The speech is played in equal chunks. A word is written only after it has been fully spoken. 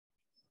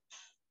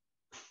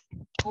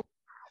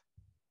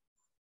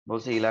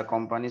বলছে ইলা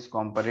companies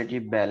comparative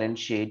balance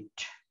sheet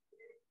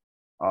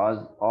as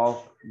of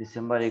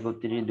December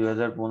 31,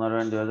 2015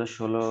 and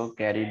 2016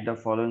 carried the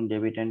following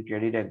debit and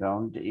credit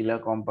account. ইলা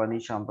company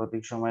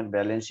সাম্প্রতিক সময়ের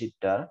balance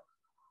শিটটা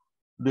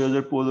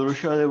 2015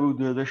 সাল এবং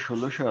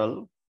 2016 সাল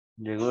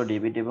যেগুলো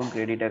ডেবিট এবং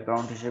ক্রেডিট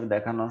অ্যাকাউন্ট হিসেবে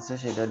দেখানো আছে,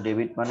 সেটা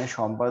ডেবিট মানে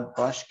সম্পদ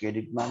পাস,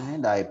 ক্রেডিট মানে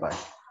দায় পাস।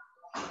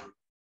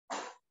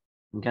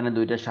 এখানে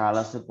দুইটা সাল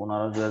আছে,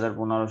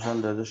 2015 সাল,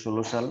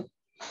 2016 সাল।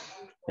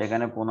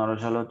 এখানে 15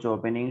 সাল হচ্ছে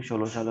ওপেনিং,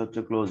 16 সাল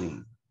হচ্ছে ক্লোজিং।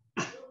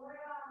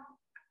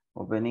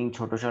 ওপেনিং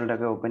ছোট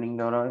সালটাকে ওপেনিং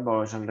দেওয়া হয়,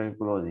 বড় সালটাকে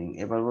ক্লোজিং।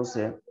 এবার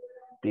বলছে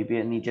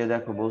প্রিপেয়ার, নিচে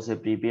দেখো বলছে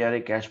prepare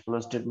a cash flow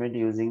statement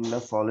using the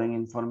following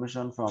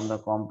information from the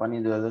company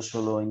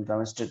 2016 income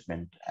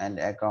statement and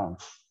account.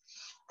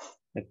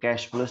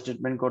 Cash flow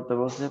statement করতে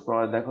বলছে,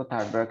 পরে দেখো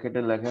থার্ড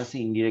ব্র্যাকেটে লেখা আছে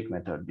ইনডিরেক্ট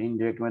মেথড।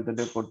 ইনডিরেক্ট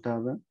মেথডে করতে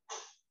হবে।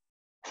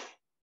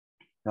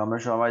 আমরা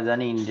সবাই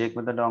জানি ইনডিরেক্ট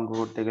মেথডে অঙ্ক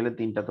করতে গেলে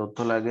তিনটা তথ্য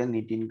লাগে,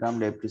 নিট ইনকাম,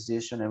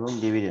 ডেপ্রিসিয়েশন এবং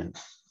ডিভিডেন্ড।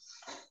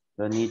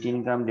 তো নিট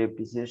ইনকাম,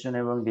 ডেপ্রিসিয়েশন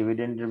এবং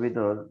ডিভিডেন্ডের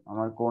ভিতর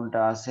আমার কোনটা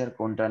আছে আর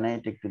কোনটা নেই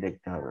এটা একটু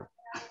দেখতে হবে।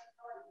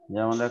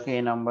 যেমন দেখো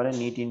এই নম্বরে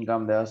নিট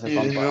ইনকাম দেওয়া আছে,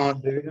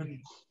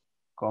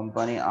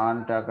 কোম্পানি আর্ন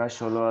টাকা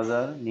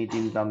 16,000, নিট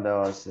ইনকাম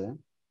দেওয়া আছে।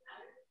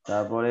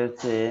 তারপরে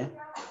হচ্ছে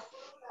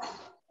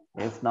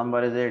এফ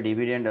নাম্বারে যে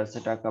ডিভিডেন্ড আছে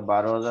টাকা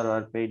 12,000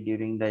 আর পেইড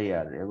ডিউরিং দ্য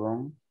ইয়ার, এবং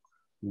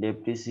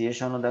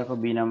ডেপ্রিসিয়েশনও দেখো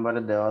বি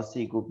নাম্বারে দেওয়া আছে,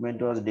 ইকুইপমেন্ট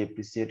ওয়াজ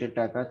ডেপ্রিসিয়েটেড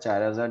টাকা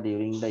 4,000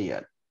 ডিউরিং দ্য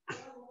ইয়ার।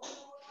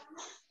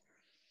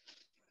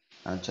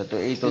 আচ্ছা, তো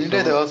এই তথ্য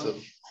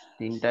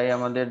তিনটাই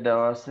আমাদের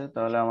দেওয়া আছে,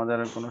 তাহলে আমাদের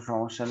আর কোনো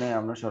সমস্যা নেই,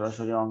 আমরা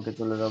সরাসরি অঙ্কে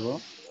চলে যাব।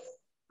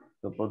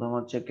 তো প্রথম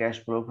হচ্ছে cash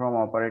flow from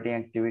operating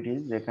activities,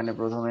 যেখানে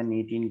প্রথমে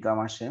নিট ইনকাম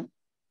আসে।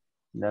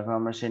 দেখো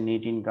আমরা সে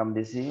নিট ইনকাম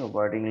দিছি,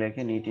 অপারেটিং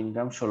লেখে নিট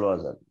ইনকাম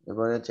 16,000।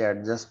 এবারে হচ্ছে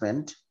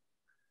অ্যাডজাস্টমেন্ট,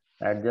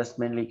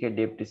 অ্যাডজাস্টমেন্ট লিখে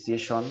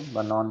ডেপ্রিসিয়েশন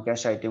বা নন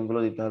ক্যাশ আইটেম গুলো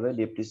দিতে হবে,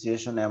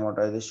 ডেপ্রিসিয়েশন,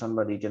 অ্যামortization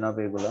বা রিটেন অফ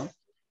এগুলো,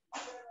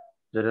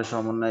 যেটা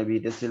সমন্বয়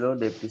বিতে ছিল,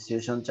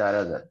 ডেপ্রিসিয়েশন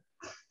 4,000।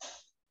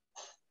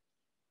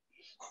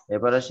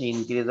 এবার আসি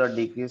increase or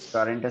decrease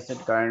current asset,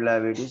 current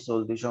liability,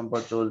 চলতি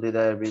সম্পদ, চলতি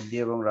দায়ের বৃদ্ধি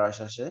এবং হ্রাস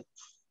আসে।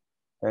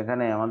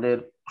 এখানে আমাদের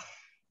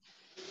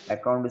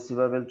অ্যাকাউন্ট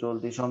রিসিভেবল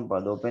চলতি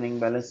সম্পদ ওপেনিং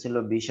ব্যালেন্স ছিল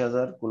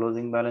 20,000,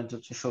 ক্লোজিং ব্যালেন্স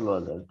হচ্ছে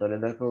 16,000। তাহলে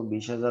দেখো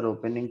 20,000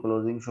 ওপেনিং,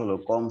 ক্লোজিং 16,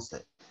 কমছে।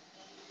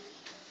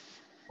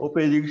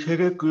 ওপেনিং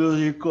থেকে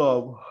ক্লোজিং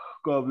কম,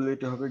 কমলে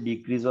এটা হবে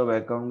ডিক্রিজ অফ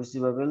অ্যাকাউন্ট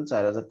রিসিভেবল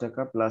 4,000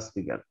 টাকা plus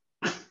figure.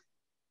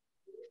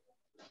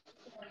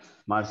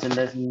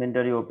 Merchandise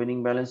inventory opening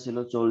balance ছিল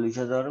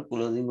 40,000,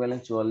 ক্লোজিং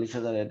ব্যালেন্স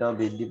 44,000, এটাও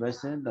বৃদ্ধি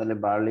পাইছে, তাহলে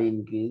বাড়লে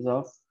increase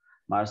of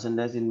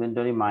merchandise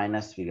inventory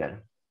minus figure.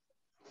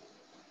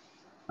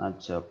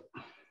 আচ্ছা,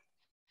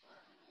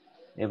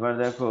 এবার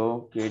দেখো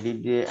ক্রেডিট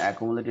দিয়ে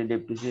অ্যাকুমুলেটেড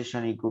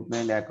ডেপ্রিসিয়েশন,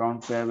 ইকুইপমেন্ট, অ্যাকাউন্ট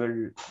পেয়াবেল।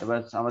 এবার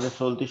আমাদের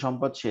চলতি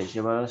সম্পদ শেষ,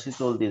 এবার আসি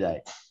চলতি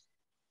দায়।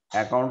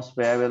 অ্যাকাউন্টস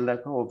পেয়াবেল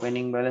দেখো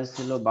ওপেনিং ব্যালেন্স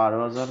ছিল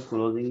 12,000,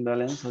 ক্লোজিং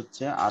ব্যালেন্স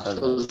হচ্ছে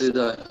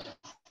 8,000।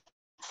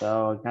 তো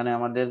এখানে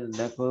আমাদের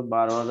দেখো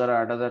 12,000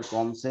 8,000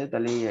 কমছে,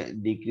 তাহলে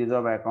decrease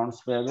of accounts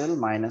পেয়াবেল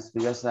minus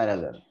figure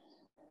 4,000।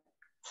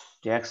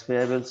 Tax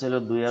পেয়াবেল ছিল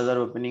 2,000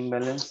 ওপেনিং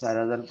ব্যালেন্স,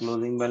 4,000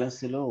 ক্লোজিং ব্যালেন্স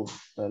ছিল,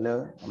 তাহলে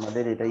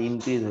আমাদের এটা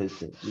ইনক্রিজ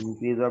হয়েছে,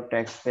 ইনক্রিজ অফ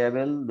ট্যাক্স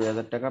পেয়াবেল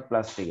 2,000 টাকা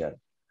plus figure.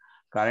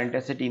 Current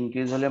asset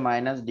increase হলে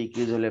মাইনাস,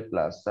 ডিক্রিজ হলে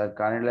প্লাস, আর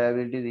কারেন্ট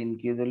লায়াবিলিটিজ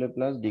ইনক্রিজ হলে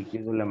প্লাস,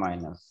 ডিক্রিজ হলে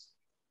মাইনাস।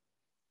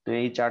 তো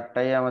এই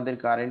চারটাই আমাদের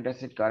কারেন্ট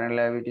অ্যাসেট, কারেন্ট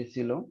লায়াবিলিটি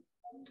ছিল।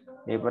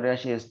 এরপরে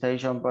আসি স্থায়ী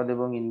সম্পদ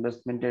এবং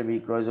ইনভেস্টমেন্টের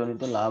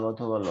বিক্রয়জনিত লাভ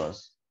অথবা লস।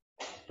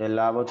 তাই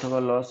লাভ অথবা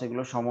লস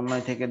এগুলো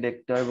সমন্বয় থেকে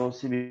দেখতে হয়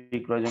বলছি,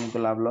 বিক্রয়জনিত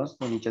লাভ লস।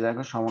 তো নিচে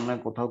দেখো সমন্বয়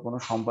কোথাও কোনো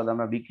সম্পদ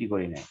আমরা বিক্রি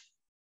করি নাই,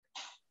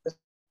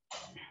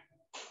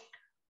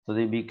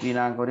 যদি বিক্রি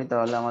না করি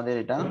তাহলে আমাদের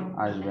এটা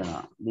আসবে না,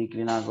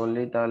 বিক্রি না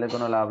করলেই তাহলে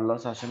কোনো লাভ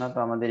লস আসে না। তো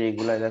আমাদের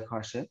এগুলাই দেখো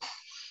আসে।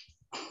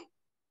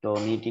 তো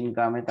নিট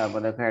ইনকামে তারপর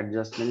দেখো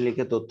অ্যাডজাস্টমেন্ট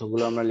লিখে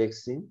তথ্যগুলো আমরা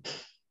লিখছি,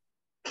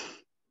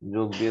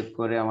 যোগ বিয়োগ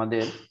করে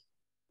আমাদের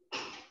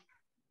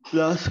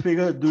প্লাস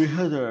ফিগার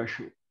 2,000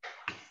 আসে,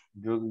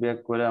 যোগ বিয়োগ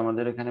করে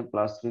আমাদের এখানে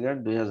প্লাস ফিগার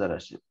 2,000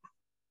 আসে।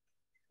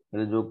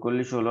 তাহলে যোগ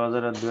করলে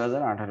 16,000 আর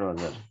 2,000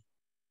 18,000।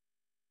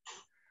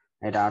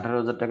 এটা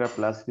 18,000 টাকা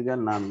প্লাস ফিগার,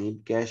 নাম NEET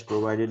cash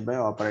provided by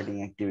operating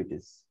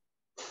activities.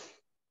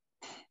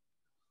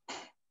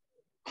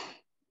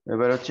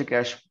 এবার হচ্ছে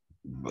cash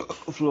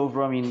flow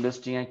from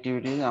investing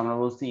activities. আমরা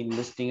বলছি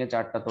ইনভেস্টিং এ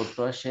চারটা তথ্য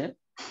আসে,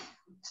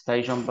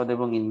 স্থায়ী সম্পদ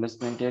এবং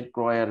ইনভেস্টমেন্টের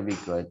ক্রয় আর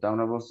বিক্রয়। তো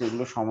আমরা বলছি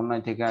এগুলো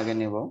সমন্বয় থেকে আগে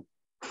নেব।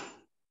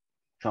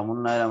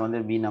 সমন্বয়ের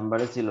আমাদের বি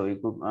নাম্বারে ছিল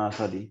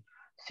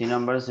সি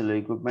নাম্বারে ছিল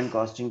ইকুইপমেন্ট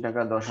কস্টিং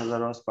টাকা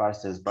 10,000 ওয়াজ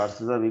পারচেজ,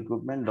 পারচেজ অফ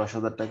ইকুইপমেন্ট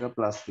 10,000 টাকা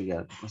প্লাস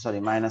ফিগার,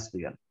 মাইনাস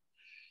ফিগার।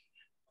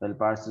 তাহলে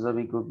পারচেজ অফ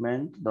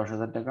ইকুইপমেন্ট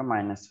 10,000 টাকা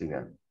মাইনাস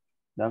ফিগার।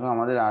 দেখো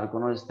আমাদের আর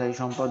কোনো স্থায়ী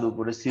সম্পদ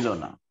উপরে ছিল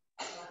না,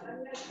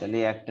 তাহলে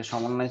একটা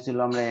সমন্বয় ছিল,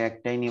 আমরা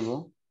একটাই নিব।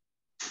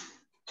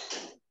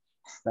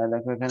 তাই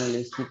দেখো এখানে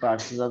লিখছি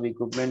purchase of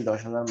equipment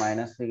 10,000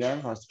 minus figure,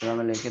 first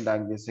কলামে লিখে দাগ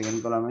দিয়ে সেকেন্ড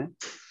কলামে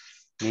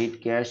NEET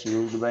cash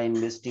used by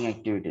investing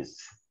activities,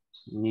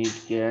 NEET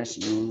cash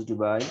used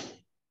by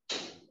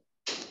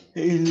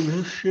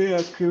investment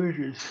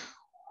activities.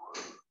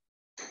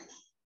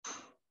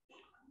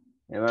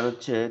 এবার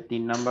হচ্ছে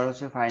 3 নাম্বার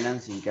হচ্ছে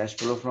financing, cash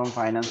flow from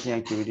financing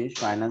activities.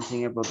 Financing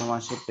এ প্রথম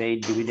আসে পেইড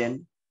ডিভিডেন্ড।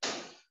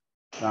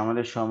 তো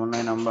আমাদের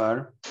সমন্বয় নাম্বার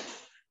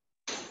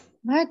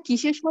ভাই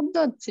কিসের শব্দ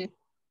হচ্ছে?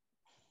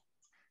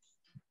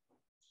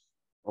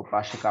 ও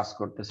পাশে কাজ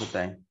করতেছে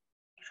তাই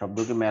শব্দ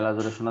কি মেলা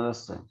জোরে শোনা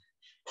যাচ্ছে?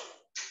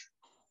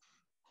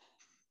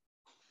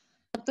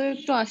 তো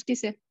একটু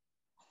আসতিছে।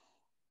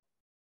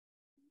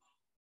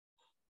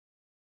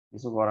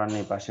 কিছু করার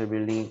নেই, পাশের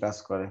বিল্ডিং এ কাজ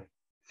করে।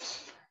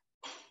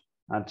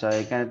 আচ্ছা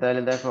এখানে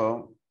তাহলে দেখো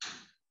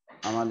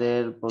আমাদের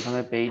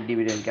প্রথমে paid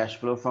dividend, cash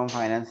flow from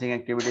financing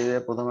activities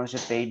এর প্রথম আসে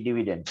পেইড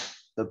ডিভিডেন্ড।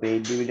 তো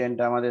পেইড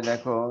ডিভিডেন্ডটা আমাদের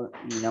দেখো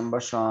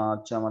নাম্বার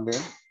হচ্ছে আমাদের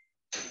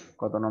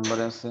কত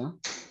নম্বরে আছে,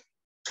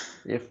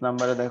 এফ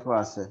নাম্বারে দেখো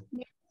আছে,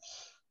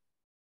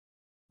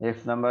 এফ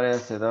নাম্বারে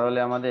আছে। তাহলে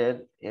আমাদের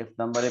এফ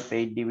নাম্বারে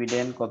পেইড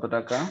ডিভিডেন্ড কত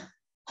টাকা,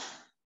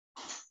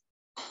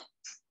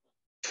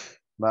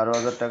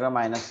 12,000 টাকা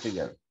মাইনাস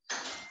ফিগার।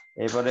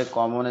 এরপরে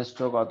কমন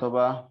স্টক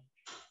অথবা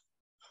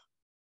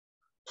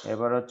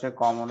এবার হচ্ছে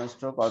কমন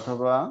স্টক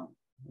অথবা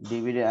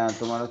ডিভিডেন্ড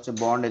তোমার হচ্ছে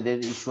বন্ড, এদের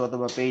ইস্যু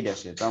অথবা পেইড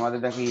আসে। তো আমাদের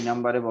দেখো ই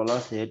নাম্বারে বলা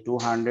আছে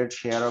 200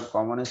 share of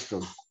common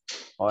stock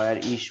R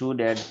issued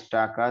এট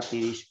টাকা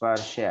 30 পার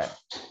শেয়ার।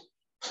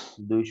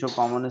 200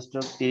 কমন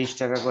স্টক 30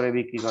 টাকা করে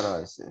বিক্রি করা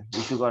হয়েছে,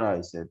 ইস্যু করা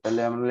হয়েছে।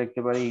 তাহলে আমরা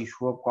লিখতে পারি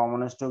ইস্যু অফ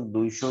কমন স্টক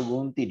 200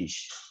 গুণ 30।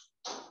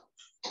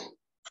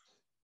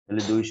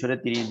 তাহলে 200 রে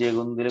 30 দিয়ে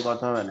গুণ দিলে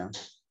কত হবে না,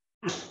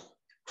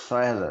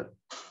 6,000।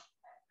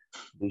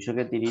 200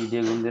 কে 30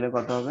 দিয়ে গুণ দিলে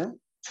কত হবে,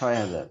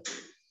 6,000।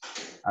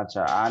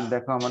 আচ্ছা আর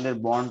দেখো আমাদের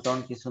বন্ড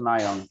টন্ড কিছু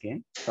নাই অঙ্কে,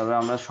 তবে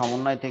আমরা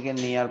সমন্বয় থেকে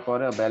নেওয়ার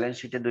পরে ব্যালেন্স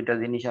শিটে দুইটা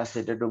জিনিস আছে,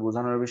 এটা একটু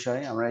বোঝানোর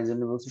বিষয়। আমরা এই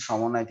জন্য বলছি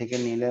সমন্বয় থেকে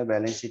নিলে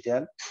ব্যালেন্স শিটে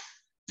আর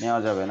নেওয়া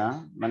যাবে না,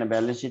 মানে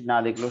ব্যালেন্স শিট না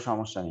দেখলেও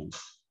সমস্যা নেই।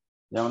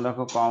 যেমন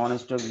দেখো কমন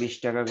স্টক 20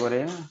 টাকা করে,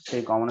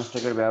 সেই কমন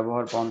স্টকের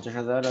ব্যবহার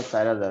 50,000 আর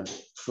 4,000,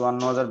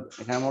 54,000।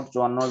 এখানে মোট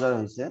 54,000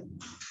 হয়েছে,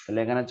 তাহলে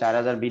এখানে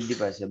 4,000 বৃদ্ধি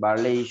পাইছে,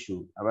 বাড়লে ইস্যু।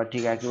 আবার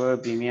ঠিক একইভাবে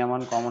প্রিমিয়াম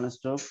অন কমন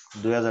স্টক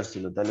 2,000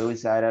 ছিল, তাহলে ওই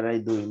 4 আর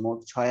 2 মোট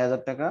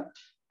 6,000 টাকা,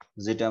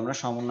 যেটা আমরা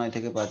সমন্বয়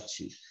থেকে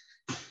পাচ্ছি।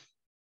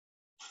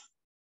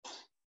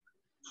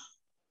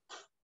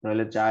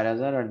 তাহলে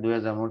 4,000 আর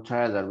 2,000 মোট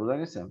 6,000, বোঝা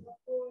গেছে?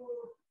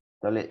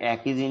 তাহলে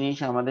একই জিনিস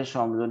আমাদের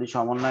যদি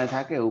সমন্বয়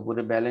থাকে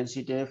উপরে ব্যালেন্স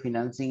শিটে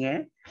ফিনান্সিং এ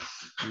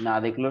না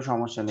দেখলেও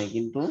সমস্যা নেই,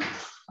 কিন্তু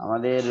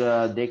আমাদের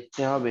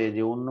দেখতে হবে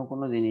যে অন্য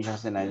কোনো জিনিস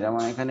আছে না।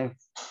 যেমন এখানে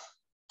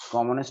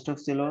কমন স্টক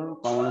ছিল,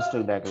 কমন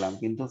স্টক দেখলাম,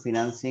 কিন্তু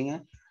ফিনান্সিং এ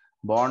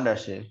বন্ড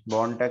আসে,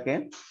 বন্ডটাকে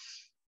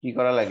কি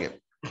করা লাগে,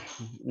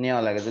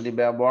 নেওয়া লাগে। যদি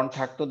বন্ড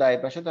থাকতো দায়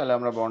পাশে তাহলে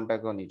আমরা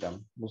বন্ডটাকেও নিতাম,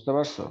 বুঝতে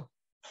পারছো?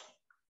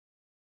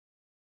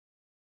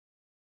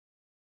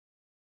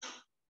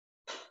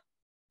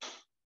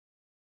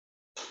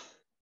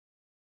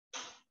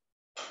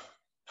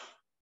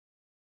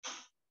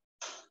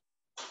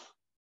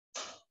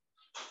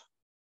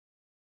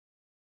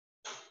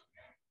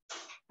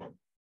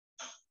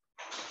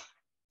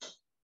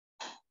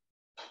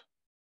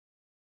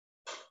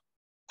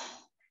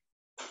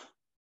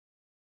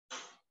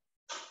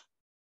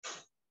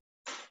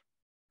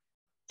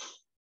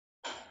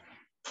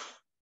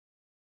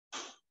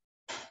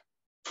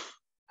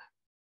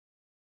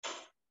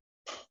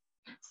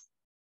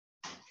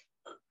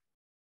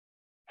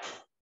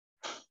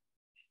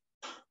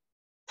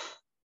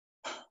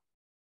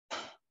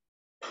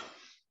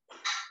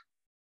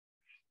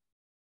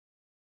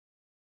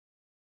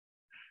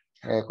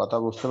 কথা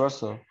বুঝতে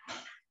পারছো?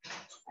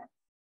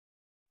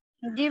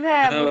 জি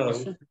ভাইয়া হ্যাঁ ভাই।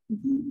 বুঝছি।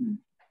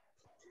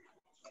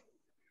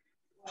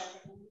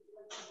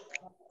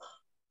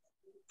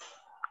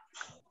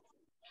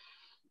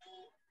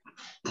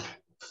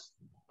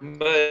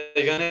 ভাই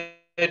এখানে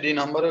ডি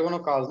নাম্বারে কোনো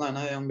কাজ নাই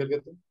না এই অঙ্কের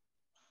ক্ষেত্রে?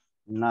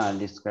 না,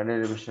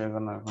 ডিসকার্ডের বিষয়ে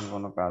এখন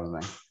কোনো কাজ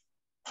নাই।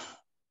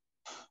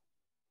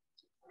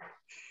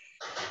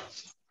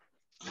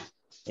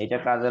 এটা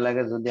কাজে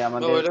লাগে যদি না,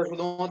 আমাদের, ওইটা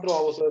শুধুমাত্র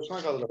অবসরের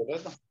সময় কাজে লাগে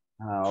তাই তো?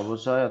 হ্যাঁ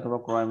অবশ্যই, অথবা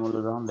ক্রয় মূল্য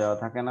যখন দেওয়া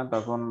থাকে না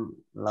তখন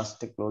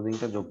লাস্টে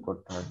ক্লোজিংটা যোগ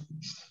করতে হয়।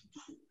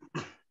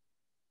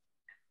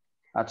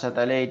 আচ্ছা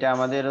তাহলে এটা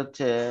আমাদের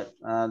হচ্ছে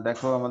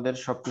দেখো আমাদের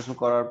সবকিছু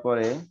করার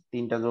পরে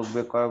তিনটা যোগ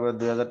বিয়োগ করার পরে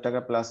 2,000 টাকা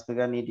plus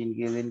figure, NEET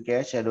increase in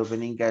cash and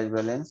opening cash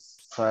balance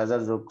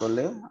 6,000 যোগ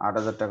করলে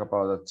 8,000 টাকা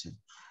পাওয়া যাচ্ছে।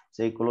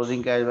 সেই ক্লোজিং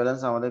ক্যাশ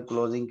ব্যালেন্স আমাদের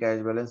ক্লোজিং ক্যাশ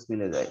ব্যালেন্স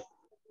মিলে যায়।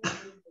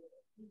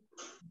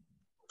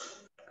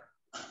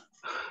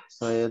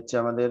 তো এই হচ্ছে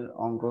আমাদের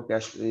অঙ্ক।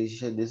 ক্যাশ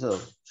হিসেবে দিছো,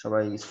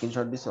 সবাই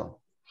স্ক্রিনশট দিছো?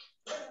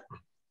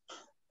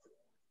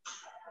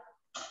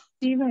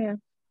 জি ভাইয়া।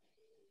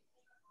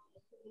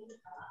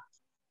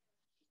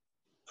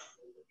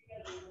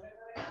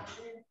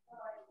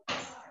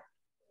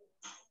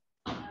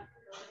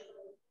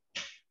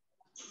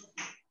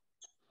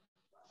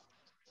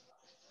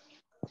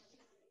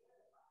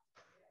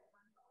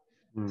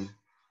 হুম,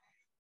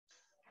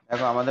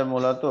 দেখো আমাদের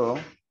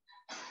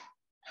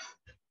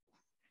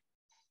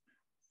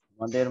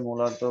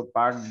মূলত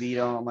পার্ট বি,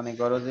 মানে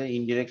করো যে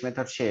ইনডিরেক্ট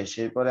মেথড শেষ,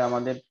 এরপরে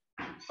আমাদের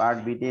পার্ট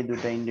বি তে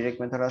দুটো ইনডিরেক্ট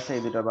মেথড আছে,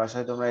 এই দুটো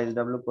বাসায় তোমরা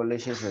এসডব্লিউ করলে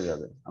শেষ হয়ে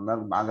যাবে। আমরা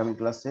আগামী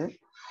ক্লাসে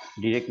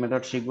ডিরেক্ট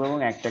মেথড শিখবো এবং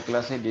একটা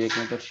ক্লাসে ডিরেক্ট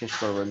মেথড শেষ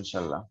করবো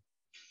ইনশাল্লাহ।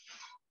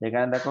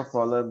 এখানে দেখো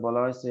বলা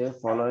হয়েছে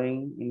following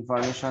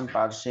information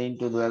পার্সেইন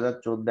two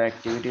 2014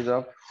 activities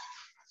of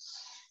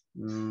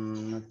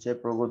হচ্ছে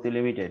প্রগতি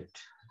লিমিটেড।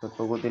 তো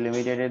প্রগতি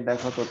লিমিটেডের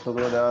দেখো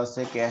তথ্যগুলো দেওয়া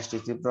আছে, cash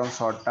receive from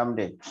short term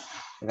date,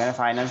 এখানে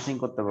ফাইন্যান্সিং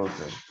করতে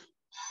বলছে।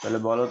 তাহলে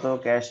বলো তো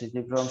cash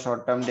receive from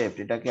short term date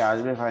এটা কি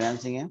আসবে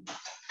ফাইন্যান্সিং এ?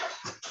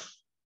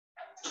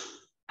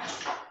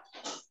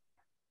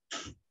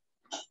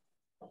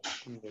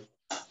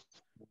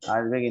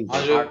 আসবে কিন্তু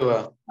আসবে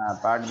ভাইয়া। হ্যাঁ,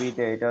 পার্ট বি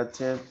তে এটা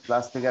হচ্ছে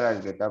প্লাস ফিগার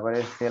আসবে। তারপরে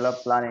সেল অফ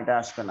প্ল্যান এটা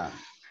আসবে না।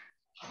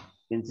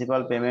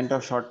 Principal payment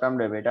of short term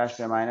date এটা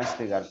আসবে minus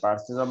figure.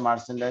 Purchase of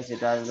merchandise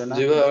এটা আসবে না।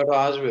 জি ভাই ওটা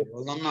আসবে,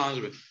 বললাম না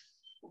আসবে।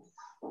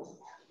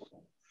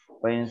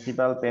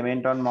 প্রিন্সিপাল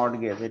পেমেন্ট অন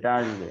মর্টগেজ এটা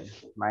আসবে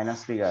minus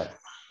figure.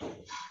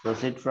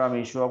 Proceed from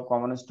issue of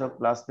common stock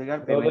plus figure.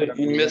 এটা হলো পেমেন্ট অফ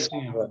ইনভেস্টিং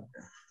ভাই,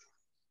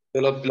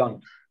 সেল অফ প্ল্যান।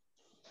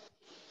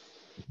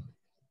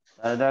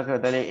 তাহলে দেখো,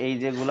 তাহলে এই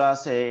যেগুলো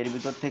আছে এর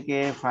ভিতর থেকে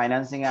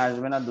ফাইন্যান্সিং এ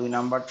আসবে না, 2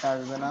 নাম্বারটা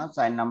আসবে না,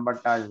 4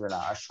 নাম্বারটা আসবে না,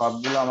 আর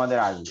সবগুলো আমাদের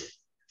আসবে।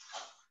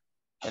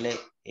 তাহলে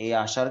এই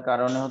আসার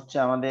কারণে হচ্ছে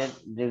আমাদের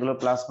যেগুলো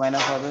প্লাস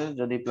মাইনাস হবে,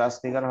 যদি প্লাস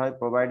ফিগার হয়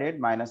প্রোভাইডেড,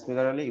 মাইনাস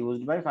ফিগার হলে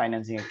ইউজড বাই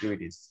ফাইন্যান্সিং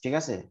অ্যাক্টিভিটিস। ঠিক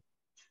আছে,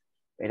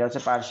 এটা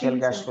হচ্ছে ঠিক পার্শিয়াল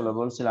আছে ক্যাশ ফ্লো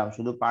বলছিলাম,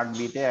 শুধু পার্ট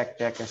বি তে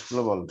একটা ক্যাশ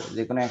ফ্লো বলবে,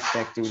 যে কোনো একটা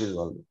অ্যাক্টিভিটিস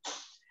বলবে।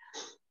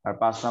 আর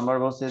 5 নাম্বার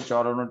বলছে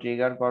চরণ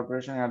trigger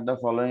corporation at the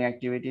following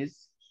activities.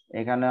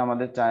 এখানে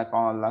আমাদের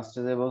লাস্টে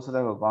যে বলছে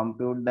দেখো,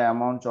 কম্পিউট দ্য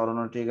অ্যামাউন্ট চরণ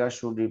trigger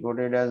should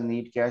reported as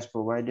need cash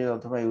provided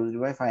অথবা ইউজড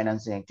বাই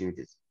ফাইন্যান্সিং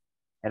অ্যাক্টিভিটিস।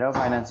 এটাও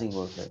ফাইন্যান্সিং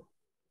বলছে।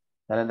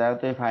 তাহলে দেখো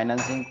তো এই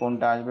ফাইন্যান্সিং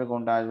কোনটা আসবে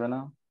কোনটা আসবে না।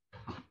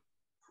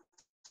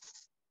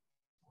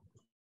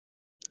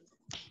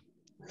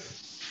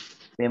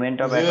 পেমেন্ট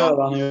অফ জি ভাইয়া অ্যাকাউন্ট,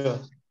 রানি ভাইয়া।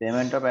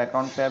 পেমেন্ট অফ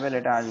অ্যাকাউন্ট পেয়েবল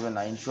এটা আসবে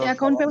না। Issue of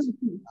account common,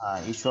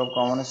 payment issue of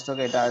common stock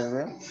এটা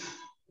আসবে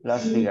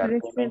plus figure.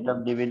 Payment of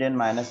dividend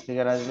minus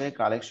figure আসবে।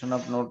 কালেকশন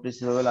অফ নোট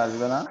রিসিভেবল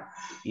আসবে না।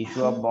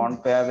 ইস্যু অফ বন্ড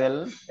পেয়েবল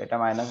এটা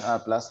মাইনাস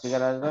প্লাস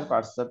ফিগার আসবে।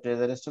 Purchase of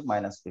treasury stock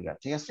minus figure.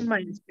 ঠিক আছে,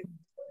 minus.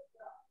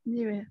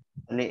 জি ভাইয়া।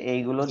 তাহলে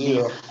এইগুলো জি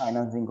দিয়ে ভাইয়া।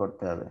 ফাইন্যান্সিং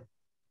করতে হবে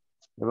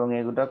এবং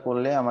এগুলো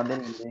করলে আমাদের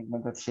ইনডিরেক্ট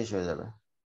মেথড শেষ হয়ে যাবে।